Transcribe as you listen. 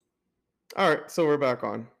All right, so we're back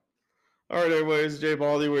on. All right, everybody, it's Jay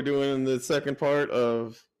Baldy. We're doing the second part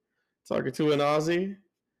of talking to an Aussie,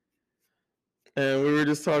 and we were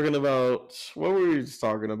just talking about what were we just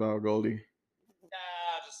talking about, Goldie?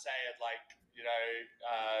 I'll just say it like,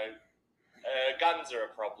 guns are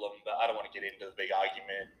a problem, but I don't want to get into the big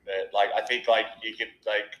argument. But like, I think like you could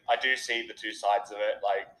like, I do see the two sides of it.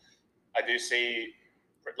 Like, I do see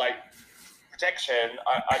like protection.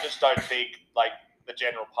 I just don't think like the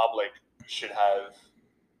general public should have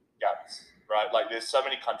guns, right? Like, there's so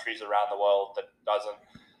many countries around the world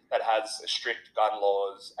that has strict gun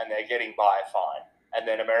laws, and they're getting by fine. And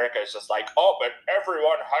then America is just like, oh, but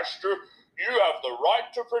everyone has to. You have the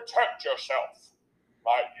right to protect yourself,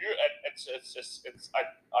 right?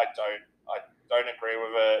 I don't agree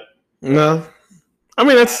with it. No, I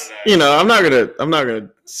mean that's I'm not gonna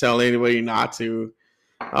tell anybody not to.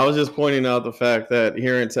 I was just pointing out the fact that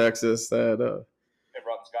here in Texas that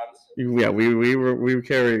Everyone's guns. yeah we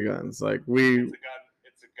carry guns like we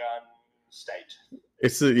It's a gun state.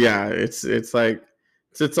 it's like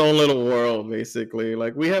it's its own little world basically.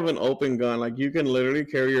 Like we have an open gun. Like you can literally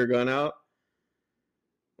carry your gun out.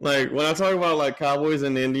 Like when I talk about like cowboys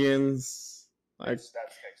and Indians, like That's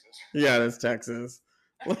Texas. yeah, that's Texas.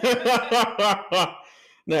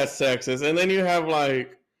 That's Texas, and then you have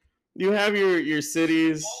your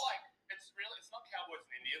cities. Well, like it's not cowboys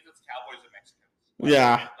and Indians. It's cowboys and Mexicans. Like,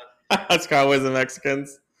 Yeah, that's cowboys and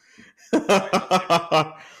Mexicans. You know what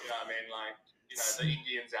I mean? Like, the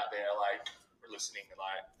Indians out there, like, are listening,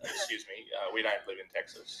 like, excuse me, we don't live in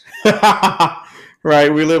Texas.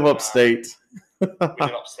 Right, we live upstate. We live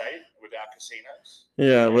upstate with our casinos.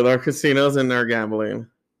 Yeah, with our casinos and our gambling.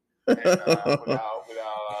 And with our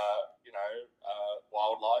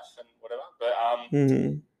wildlife and whatever. But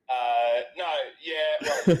no, yeah.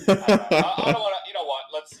 Well, I don't want to. You know what?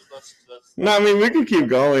 Let's. No, I mean we can keep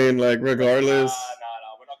going, like regardless.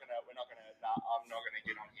 No. We're not gonna. No, I'm not gonna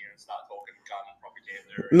get on here and start talking gun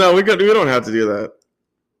propaganda. No, we don't have to do that.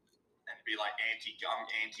 And be like anti-gun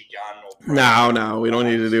or. No, we don't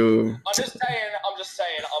need to do. I'm just saying.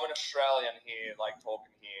 I'm an Australian here, like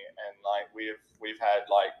talking here, and like we've had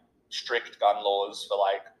like strict gun laws for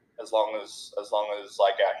like as long as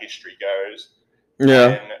like our history goes.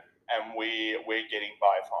 Yeah. And we're getting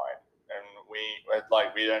by fine, and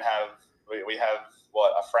we don't have we have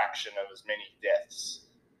what a fraction of as many deaths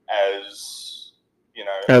as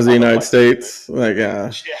as the United States. Like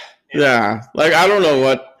yeah. Like I don't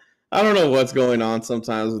know what's going on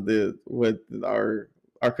sometimes with our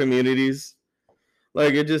communities.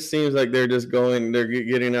 Like it just seems like they're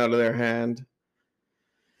getting out of their hand.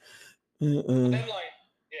 Then like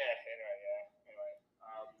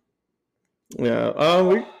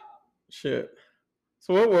yeah. Shit.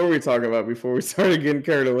 So what were we talking about before we started getting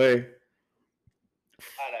carried away? I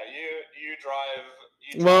know you drive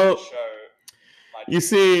well, the show. You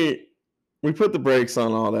see, we put the brakes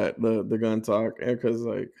on all that the gun talk because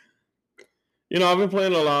like I've been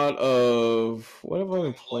playing a lot of what have I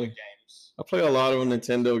been playing? Games. I play a lot of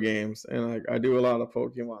Nintendo games and like I do a lot of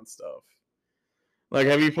Pokemon stuff. Like,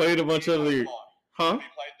 have you played a bunch of the? Huh? Have you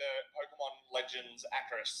played the Pokemon Legends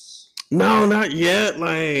Arceus? No, not yet.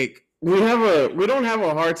 Like we don't have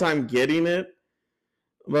a hard time getting it,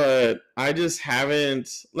 but I just haven't.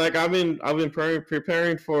 Like I've been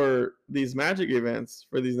preparing for these Magic events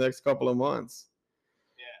for these next couple of months.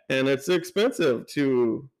 Yeah. And it's expensive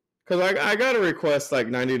to, because I got to request like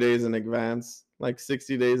 90 days in advance, like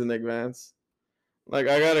 60 days in advance. Like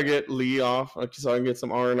I got to get Lee off so I can get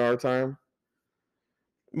some R&R time.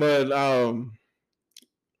 But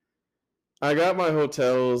I got my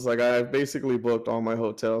hotels. Like I basically booked all my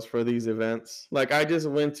hotels for these events. Like I just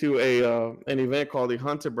went to an event called the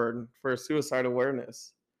Hunterburn for suicide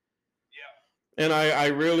awareness. Yeah. And I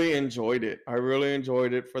really enjoyed it. I really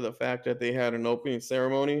enjoyed it for the fact that they had an opening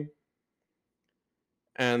ceremony.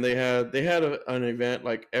 And they had an event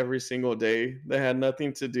like every single day that had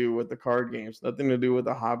nothing to do with the card games, nothing to do with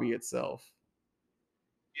the hobby itself.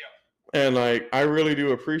 And like I really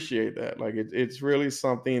do appreciate that. Like it's really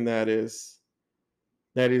something that is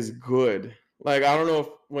good. Like I don't know if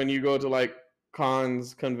when you go to like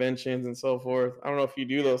cons, conventions, and so forth, I don't know if you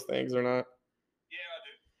do those things or not. Yeah,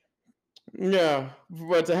 I do. Yeah,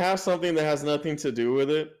 but to have something that has nothing to do with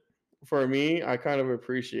it, for me, I kind of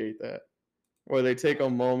appreciate that. Where they take a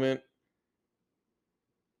moment.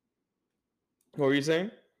 What were you saying?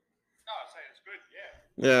 No, I'm saying it's good.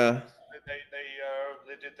 Yeah. Yeah.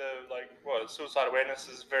 They did the suicide awareness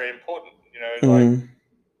is very important, and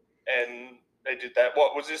they did that.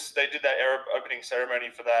 What was this? They did that opening ceremony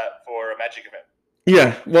for a Magic event.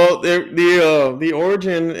 Yeah. Well, the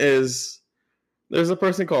origin is There's a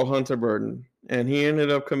person called Hunter Burden, and he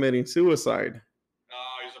ended up committing suicide.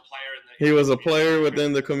 Oh, he was a player in the. He was a player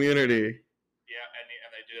within the community. Yeah, and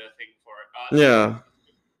they did a thing for it. Yeah.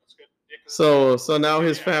 That's good. Yeah, So now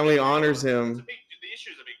his family honors him. The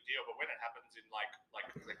issue is a big deal, but when it happens in like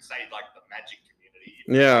let's say like the Magic community,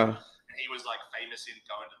 Yeah. and he was like famous in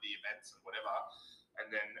going to the events and whatever,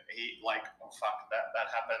 and then he like, oh fuck, that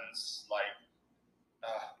happens like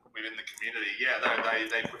within the community. Yeah,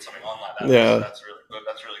 they put something on like that. Yeah, so that's really good.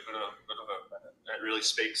 That's really good of it. It really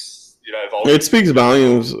speaks, volumes. It speaks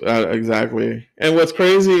volumes, exactly. And what's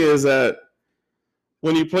crazy is that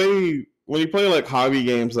when you play like hobby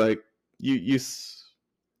games, like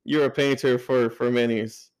you're a painter for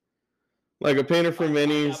minis, like a painter for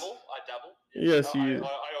minis. I dabble. Yes, I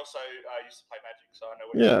also used to play Magic, so I know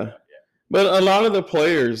what you're talking about. Yeah. But a lot of the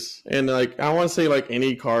players, and like I want to say like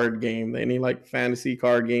any card game, any like fantasy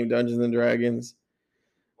card game, Dungeons and Dragons,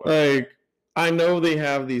 like I know they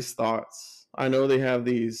have these thoughts. I know they have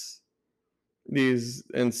these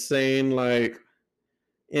insane like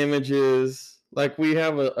images. Like we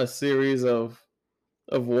have a series of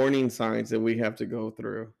warning signs that we have to go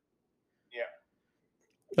through.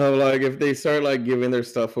 Yeah. Of like if they start like giving their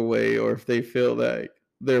stuff away, or if they feel like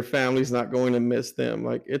their family's not going to miss them,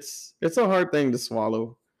 like it's a hard thing to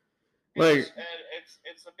swallow. Like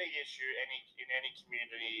it's a big issue in any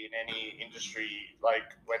community, in any industry,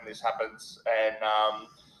 like when this happens, and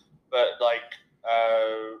but like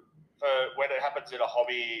when it happens in a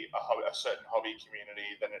certain hobby community,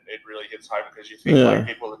 then it really hits home, because you think like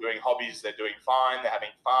people are doing hobbies, they're doing fine, they're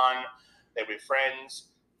having fun, they're with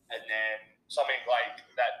friends, and then something like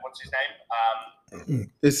that. What's his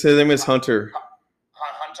name? His name is Hunter.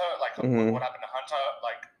 Hunter, like what happened to Hunter?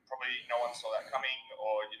 Like probably no one saw that coming,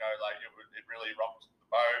 or like it really rocked the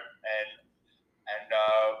boat, and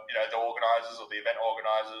the organizers or the event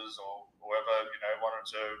organizers or whoever wanted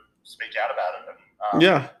to speak out about it.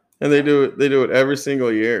 And and they do it every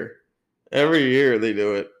single year. Every year they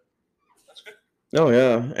do it. That's good. Oh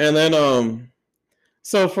yeah, and then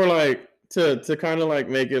so for like to kind of like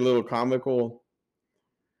make it a little comical,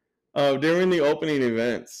 during the opening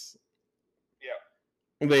events,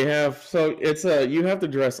 they have, so it's you have to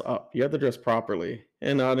dress up. You have to dress properly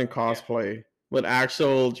and not in cosplay, but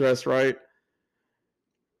actual dress right.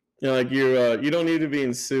 Like you don't need to be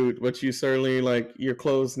in suit, but you certainly like your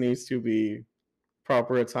clothes needs to be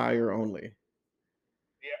proper attire only.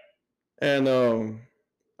 Yeah. And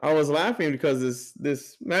I was laughing because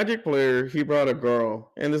this Magic player, he brought a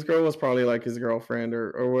girl, and this girl was probably like his girlfriend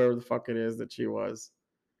or whatever the fuck it is that she was.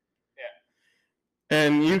 Yeah.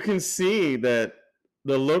 And you can see that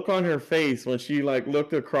the look on her face when she like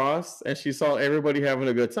looked across and she saw everybody having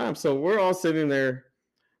a good time. So we're all sitting there.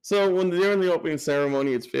 So when they're in the opening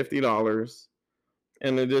ceremony, it's $50,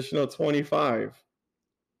 an additional $25.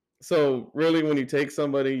 So really, when you take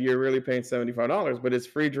somebody, you're really paying $75, but it's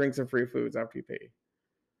free drinks and free foods after you pay.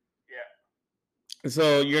 Yeah.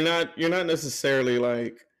 So you're not necessarily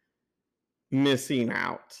like missing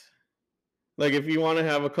out. Like if you want to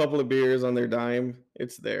have a couple of beers on their dime,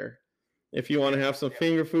 it's there. If you want to have some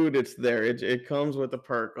finger food, it's there. It comes with the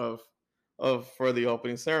perk of for the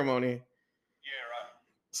opening ceremony. Yeah, right.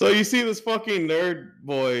 So you see this fucking nerd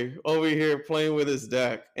boy over here playing with his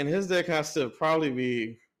deck, and his deck has to probably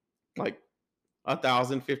be like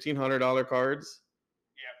 $1,000, $1,500 cards.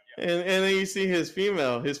 Yeah. And then you see his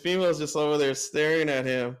female. His female's just over there staring at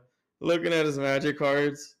him, looking at his Magic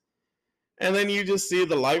cards. And then you just see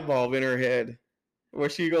the light bulb in her head, where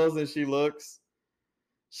she goes and she looks.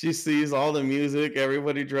 She sees all the music,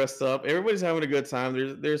 everybody dressed up, everybody's having a good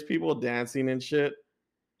time. There's people dancing and shit.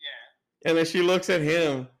 Yeah. And then she looks at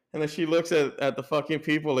him, and then she looks at the fucking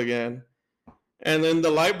people again. And then the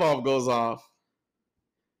light bulb goes off.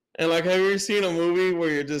 And like, have you ever seen a movie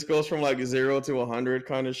where it just goes from like 0 to 100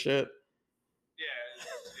 kind of shit?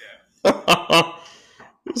 Yeah.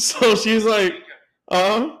 So she's like,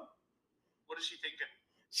 what is she thinking?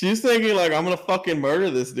 She's thinking like, I'm gonna fucking murder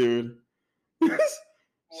this dude. What,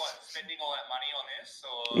 spending all that money on this?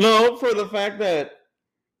 Or? No, for the fact that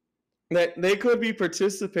they could be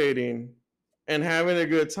participating and having a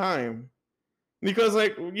good time. Because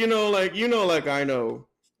like I know,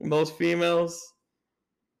 most females,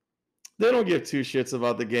 they don't give two shits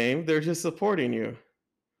about the game. They're just supporting you.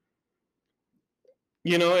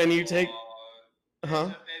 And you take there's a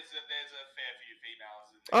fair few females.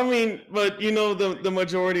 I mean, but the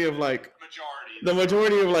majority of like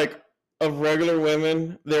of regular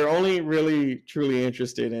women, they're only really truly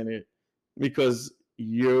interested in it because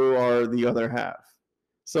you are the other half.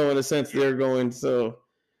 So in a sense, they're going. So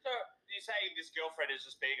you say this girlfriend is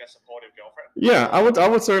just being a supportive girlfriend? Yeah, I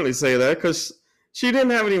would certainly say that, because she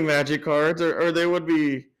didn't have any magic cards, or they would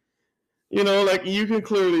be, like you can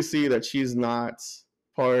clearly see that she's not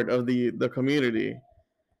part of the community.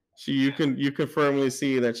 You can firmly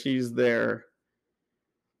see that she's there,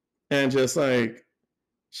 and just like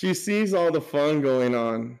she sees all the fun going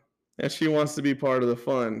on, and she wants to be part of the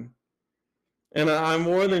fun. And I'm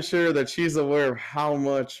more than sure that she's aware of how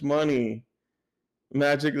much money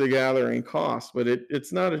Magic the Gathering costs, but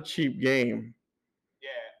it's not a cheap game. Yeah,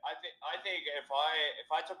 I think if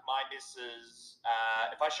I took my missus,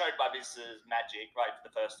 if I showed my missus Magic right for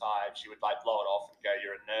the first time, she would like blow it off and go,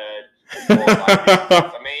 "You're a nerd," or like, "This is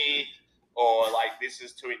not for me," or like, "This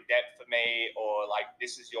is too in depth for me," or like,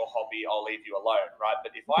 "This is your hobby, I'll leave you alone," right?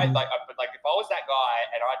 But if I if I was that guy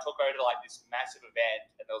and I took her to like this massive event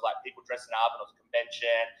and there was like people dressing up and it was a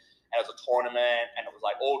convention and it was a tournament and it was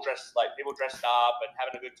like all dressed, like people dressed up and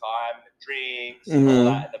having a good time and drinks and all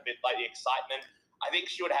that, and the bit like the excitement, I think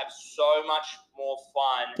she would have so much more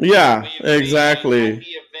fun. Yeah, exactly. At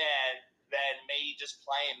the event than me just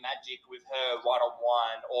playing Magic with her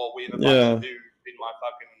one-on-one or with a bunch of dudes in my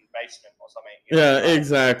fucking basement or something.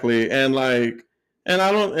 Exactly. And like, and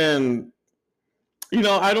I don't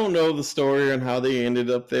know the story and how they ended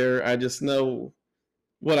up there. I just know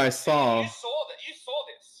what I saw. You saw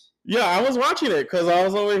this. Yeah, I was watching it because I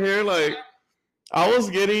was over here like, I was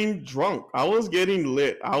getting drunk. I was getting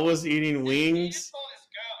lit. I was eating wings. You just saw this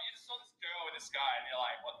girl with this guy, and you're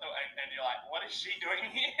like, "What the?" And you're like, "What is she doing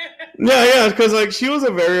here?" Yeah, because like she was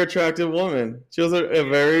a very attractive woman. She was a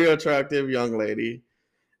very attractive young lady,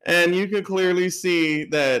 and you can clearly see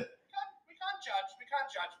that. We can't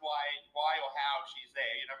judge why or how she's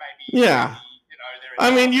there. Maybe. Yeah. Maybe,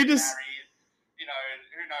 I mean, you just. Married,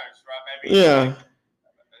 who knows, right? Maybe. Yeah.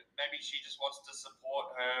 Maybe she just wants to support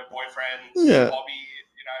her boyfriend's hobby.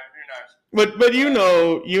 Who knows? But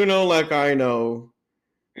like I know,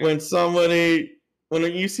 when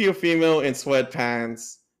you see a female in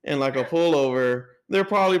sweatpants and like a pullover, they're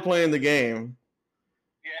probably playing the game.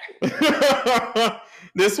 Yeah.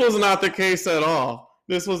 This was not the case at all.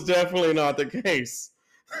 This was definitely not the case.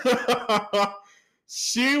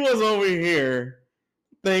 She was over here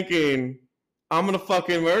thinking, I'm gonna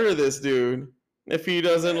fucking murder this dude if he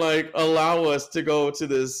doesn't like allow us to go to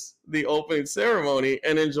the opening ceremony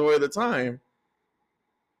and enjoy the time.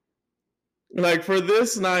 Like for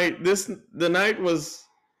this night, the night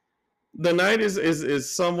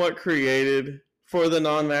is somewhat created for the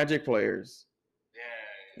non-magic players.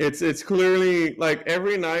 Yeah. It's clearly like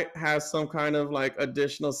every night has some kind of like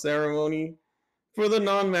additional ceremony for the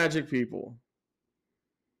non-magic people.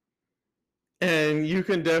 And you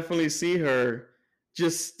can definitely see her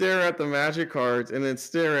just stare at the magic cards and then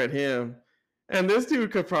stare at him. And this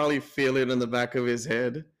dude could probably feel it in the back of his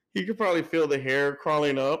head. He could probably feel the hair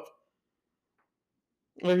crawling up.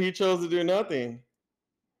 But he chose to do nothing.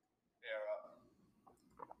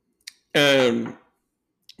 Yeah. And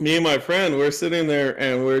me and my friend, we're sitting there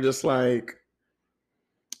and we're just like,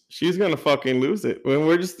 she's gonna fucking lose it. When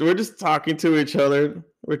we're just talking to each other.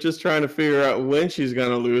 We're just trying to figure out when she's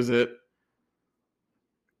gonna lose it.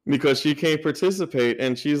 Because she can't participate.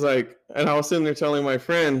 And she's like, and I was sitting there telling my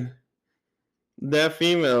friend, that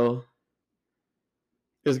female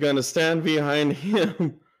is gonna stand behind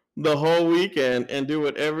him the whole weekend and do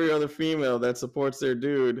what every other female that supports their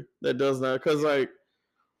dude that does not. Because like,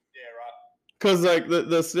 because like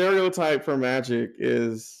the stereotype for Magic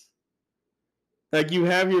is like you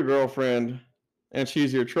have your girlfriend and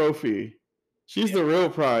she's your trophy. She's the real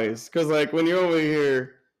prize. Because like when you're over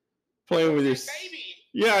here playing with your baby.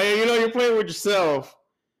 Yeah, you're playing with yourself.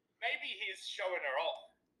 Maybe he's showing her off.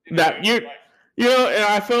 And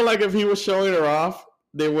I feel like if he was showing her off,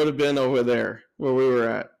 they would have been over there where we were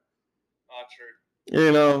at. Oh, true.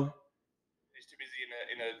 He's too busy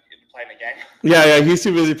in playing a game. Yeah, he's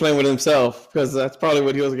too busy playing with himself because that's probably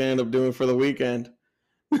what he was going to end up doing for the weekend.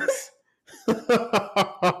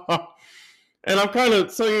 And I'm kind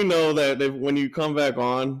of, so that when you come back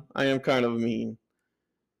on, I am kind of mean.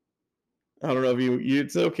 I don't know if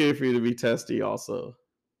it's okay for you to be testy also.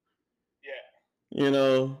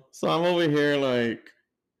 Yeah. So I'm over here like,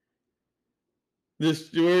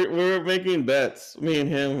 we're making bets, me and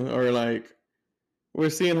him, or like, we're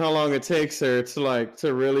seeing how long it takes her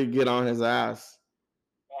to really get on his ass.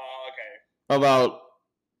 Oh, okay. About,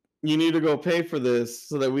 you need to go pay for this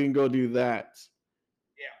so that we can go do that.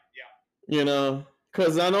 Yeah.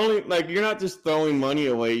 Because not only, like, you're not just throwing money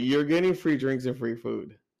away, you're getting free drinks and free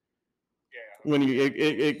food. Yeah. When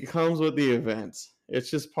it comes with the event. It's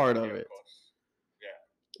just part of it. Of course.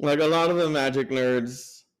 Yeah. Like a lot of the Magic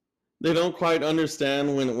nerds, they don't quite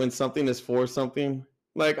understand when something is for something.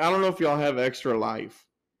 Like, I don't know if y'all have Extra Life.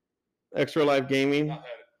 Extra Life Gaming. I've heard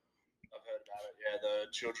about it. Yeah,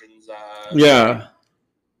 the children's. Yeah,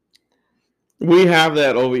 we have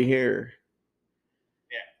that over here.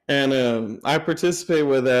 Yeah. And I participate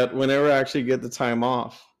with that whenever I actually get the time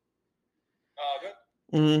off. Oh,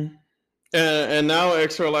 good. Mm-hmm. And now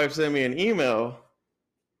Extra Life sent me an email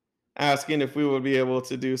asking if we would be able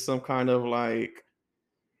to do some kind of like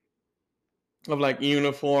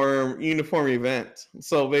uniform event.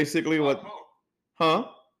 So basically, what? Cool. Huh?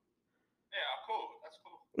 Yeah, cool. That's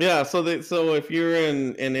cool. Yeah. So if you're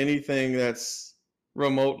in anything that's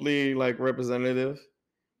remotely like representative,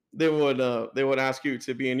 they would ask you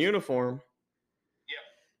to be in uniform.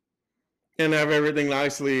 Yeah. And have everything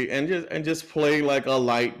nicely, and just play like a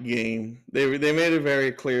light game. They made it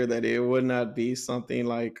very clear that it would not be something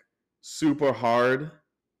like super hard.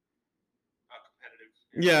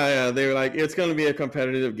 Yeah, they were like, it's going to be a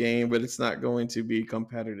competitive game, but it's not going to be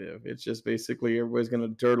competitive. It's just basically everybody's going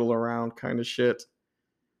to dirtle around kind of shit.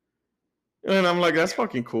 And I'm like, that's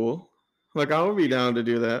fucking cool. Like, I would be down to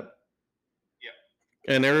do that. Yeah.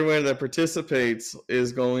 And everyone that participates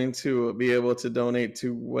is going to be able to donate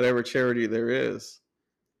to whatever charity there is.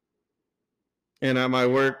 And at my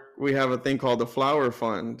work, we have a thing called the Flower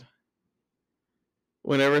Fund.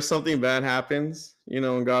 Whenever something bad happens,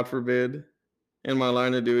 and God forbid, in my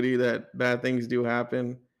line of duty that bad things do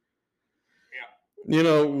happen,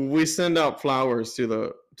 we send out flowers to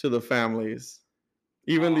the families,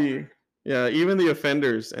 even the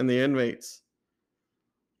offenders and the inmates.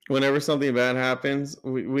 Whenever something bad happens,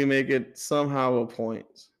 we make it somehow a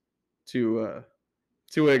point to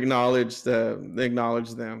acknowledge them.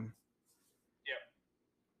 Yeah.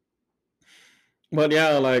 But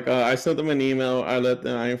yeah, like I sent them an email.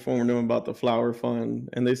 I informed them about the flower fund,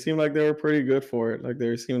 and they seemed like they were pretty good for it. Like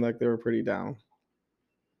they seemed like they were pretty down.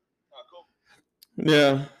 Oh, cool.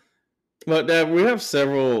 Yeah, but we have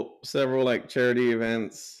several like charity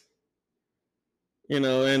events, and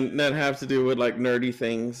that have to do with like nerdy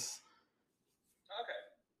things.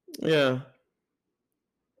 Okay. Yeah.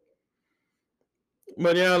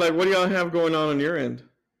 But yeah, like what do y'all have going on your end?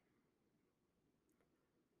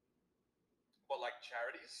 What, like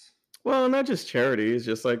charities? Well, not just charities,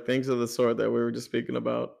 just like things of the sort that we were just speaking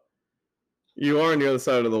about. You are on the other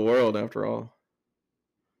side of the world, after all.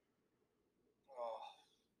 Oh,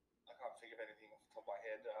 I can't think of anything off the top of my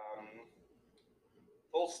head.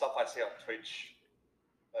 All stuff I see on Twitch,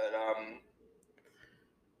 but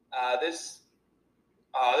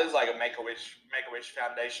there's like a Make-A-Wish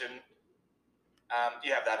Foundation.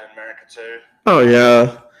 You have that in America too. Oh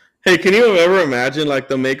yeah. Hey, can you ever imagine like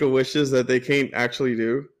the Make-A-Wishes that they can't actually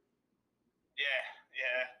do? Yeah.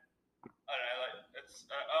 I don't know. Like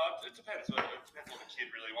it depends what the kid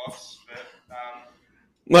really wants, but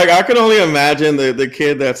like I can only imagine the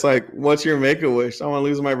kid that's like, "What's your Make-A-Wish? I want to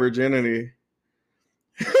lose my virginity."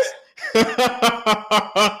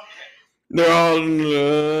 They're all.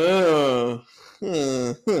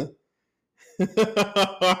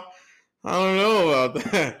 I don't know about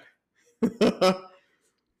that.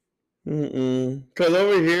 Because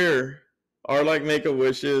over here, our like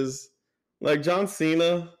Make-A-Wishes, like John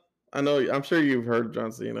Cena. I'm sure you've heard of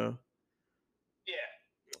John Cena.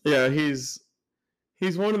 Yeah, he's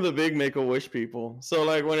one of the big Make-A-Wish people. So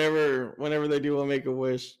like whenever they do a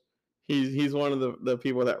Make-A-Wish, he's one of the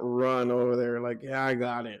people that run over there. Like, yeah, I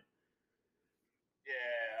got it.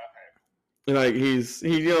 Yeah, okay. Like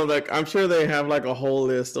he like I'm sure they have like a whole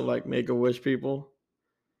list of like Make-A-Wish people.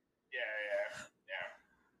 Yeah.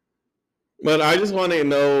 But I just want to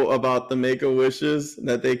know about the Make-A-Wishes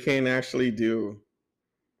that they can't actually do.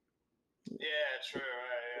 Yeah, true. I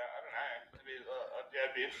don't know.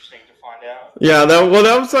 It'd be interesting to find out. Yeah,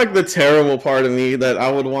 that was like the terrible part of me that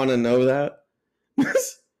I would want to know that.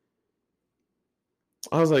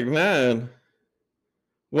 I was like, man,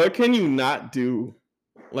 what can you not do?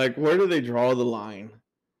 Like, where do they draw the line?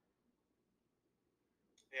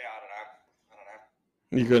 Yeah, I don't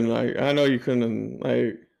know. You couldn't like. I know you couldn't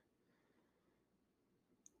like.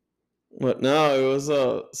 But no, it was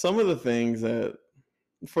some of the things that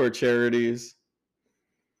for charities.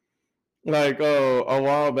 Like a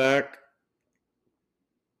while back,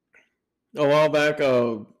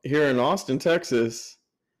 here in Austin, Texas,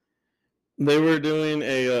 they were doing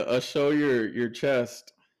a show your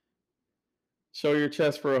chest for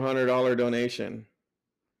 $100 donation.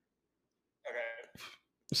 Okay.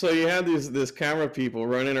 So you had this camera people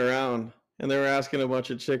running around, and they were asking a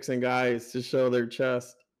bunch of chicks and guys to show their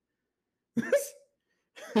chest.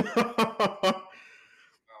 Oh wow.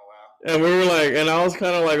 And we were like, and I was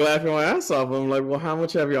kind of like laughing my ass off. I'm like, well, how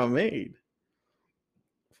much have y'all made?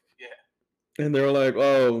 Yeah. And they were like,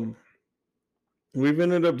 oh, we've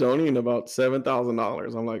ended up donating about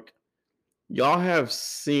 $7,000. I'm like, y'all have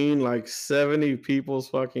seen like 70 people's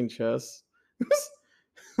fucking chests.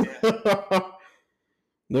 Yeah.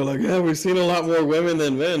 They're like, yeah, we've seen a lot more women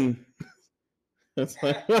than men. It's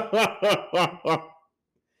like,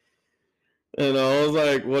 and I was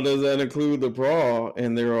like, well, does that include the bra?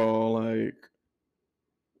 And they're all like,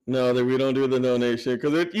 no, that we don't do the donation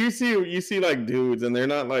because you see like dudes, and they're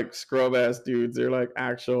not like scrub ass dudes. They're like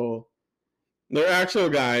they're actual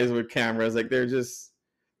guys with cameras. Like they're just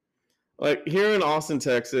like here in Austin,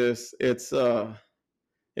 Texas. It's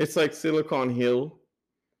like Silicon Hill.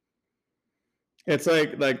 It's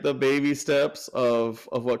like the baby steps of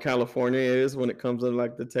what California is when it comes to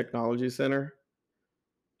like the technology center.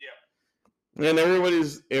 Yeah. And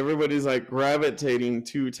everybody's like gravitating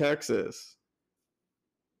to Texas.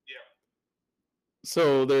 Yeah.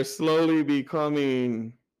 So they're slowly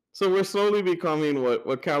becoming we're slowly becoming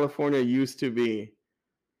what California used to be.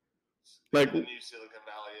 Like the new Silicon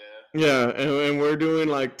Valley, yeah, and we're doing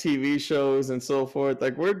like TV shows and so forth.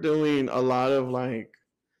 Like we're doing a lot of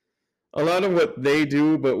what they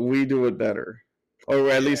do, but we do it better. Or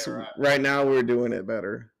at least right now we're doing it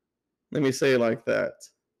better. Let me say it like that.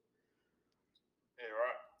 Yeah,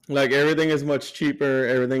 right. Like everything is much cheaper,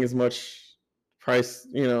 everything is much price,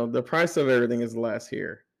 the price of everything is less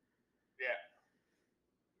here. Yeah.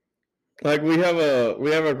 Like we have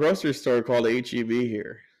a grocery store called HEB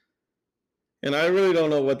here. And I really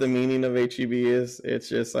don't know what the meaning of HEB is. It's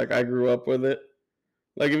just like I grew up with it.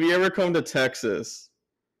 Like if you ever come to Texas,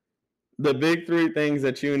 the big three things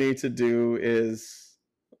that you need to do is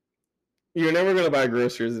you're never going to buy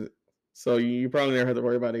groceries, so you probably never have to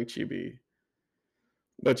worry about HEB.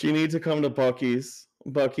 But you need to come to Buc-ee's.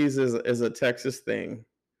 Buc-ee's is a Texas thing,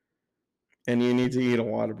 and you need to eat a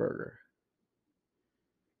Whataburger.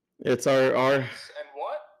 It's our and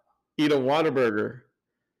what? Eat a Whataburger.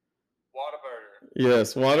 Whataburger.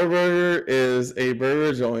 Yes, Whataburger is a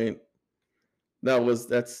burger joint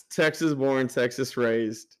that's Texas born, Texas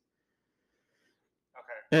raised.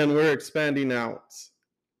 Okay. And we're expanding out.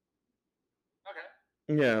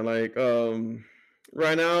 Okay. Yeah, like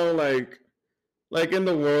right now, like in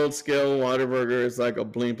the world scale, Whataburger is like a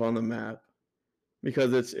blimp on the map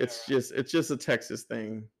because it's just a Texas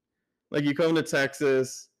thing. Like you come to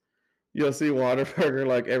Texas, you'll see Whataburger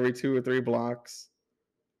like every 2 or 3 blocks.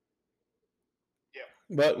 Yeah.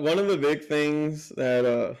 But one of the big things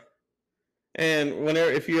that and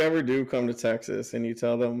if you ever do come to Texas and you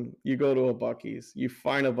tell them you go to a Buc-ee's, you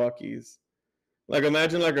find a Buc-ee's. Like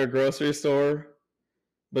imagine like a grocery store,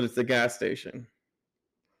 but it's a gas station.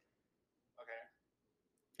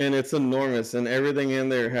 Okay. And it's enormous, and everything in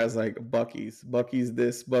there has like Buc-ee's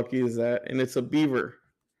this, Buc-ee's that, and it's a beaver.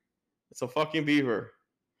 It's a fucking beaver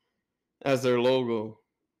as their logo.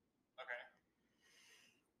 Okay.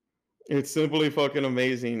 It's simply fucking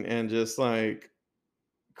amazing, and just like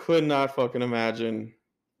could not fucking imagine.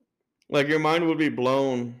 Like your mind would be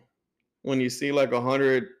blown when you see like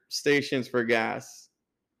 100 stations for gas.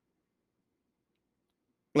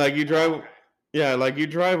 Like you drive, yeah, like you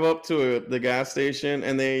drive up to the gas station,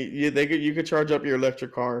 and you could charge up your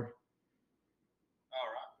electric car. All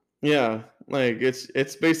right. Yeah, like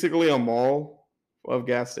it's basically a mall of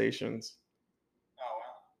gas stations. Oh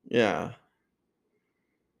wow. Yeah,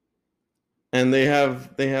 and they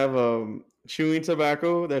have chewing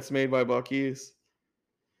tobacco that's made by Buc-ee's.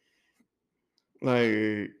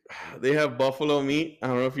 Like they have buffalo meat. I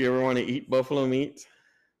don't know if you ever want to eat buffalo meat.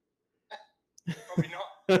 Probably not.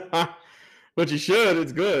 But you should.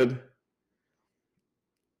 It's good. I'll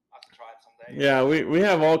have to try it someday. Yeah, we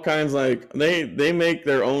have all kinds. Like they make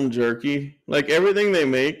their own jerky. Like everything they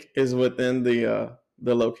make is within the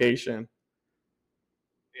location.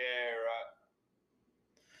 Yeah,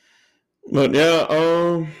 right. But yeah,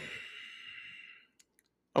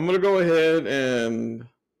 I'm gonna go ahead and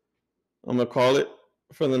I'm gonna call it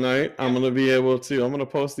for the night. I'm gonna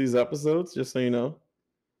post these episodes just so you know.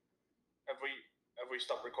 Have we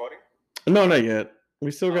stopped recording? No, not yet.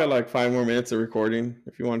 We still got like 5 more minutes of recording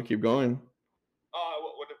if you want to keep going.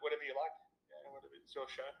 Oh, whatever you like. Yeah, whatever. It's your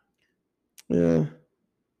show. Yeah.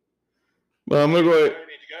 But I'm gonna go ahead. We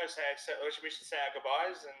need to go. We should say our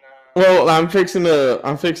goodbyes and. Well, I'm fixing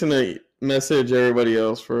to message everybody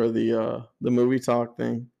else for the movie talk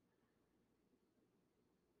thing.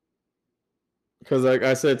 Because like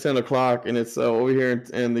I said, 10 o'clock, and it's over here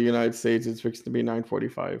in the United States. It's fixing to be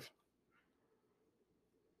 9:45.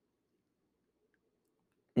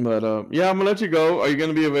 But yeah, I'm gonna let you go. Are you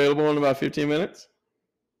gonna be available in about 15 minutes?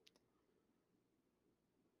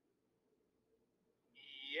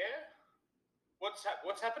 Yeah. What's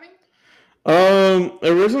happening?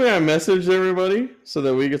 Originally I messaged everybody so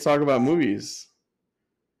that we could talk about movies.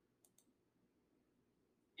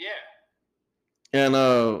 Yeah. And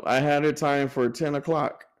I had it timed for 10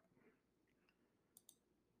 o'clock.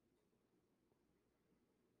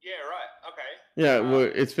 Yeah, right. Okay. Yeah, well,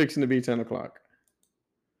 it's fixing to be 10 o'clock.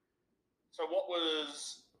 So what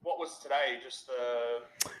was today? Just the.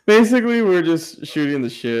 Basically, we're just shooting the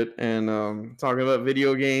shit and talking about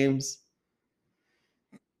video games.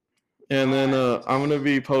 And then I'm gonna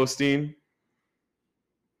be posting.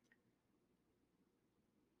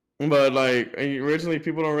 But like originally,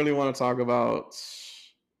 people don't really want to talk about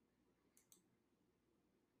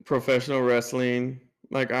professional wrestling.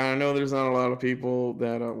 Like I know there's not a lot of people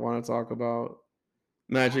that want to talk about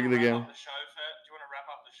Magic of the Game. Do you want to wrap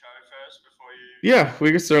up the show first before you? Yeah,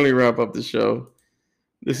 we can certainly wrap up the show.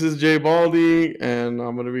 This is Jay Baldy, and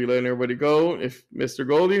I'm going to be letting everybody go. If Mr.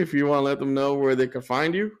 Goldie, if you want to let them know where they can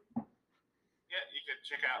find you. Yeah, you can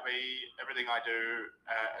check out everything I do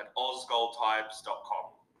at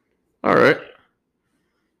ozgoldtypes.com. All right.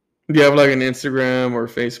 Do you have like an Instagram or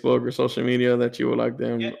Facebook or social media that you would like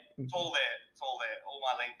them? Yeah, it's all there. It's all there. All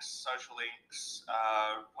my links, social links,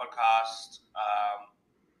 podcast,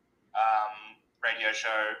 radio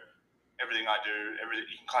show, everything I do. Everything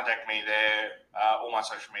you can contact me there. All my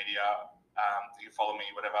social media. You can follow me,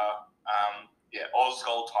 whatever. Yeah,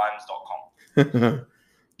 ozgoldtimes.com.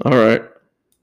 All right.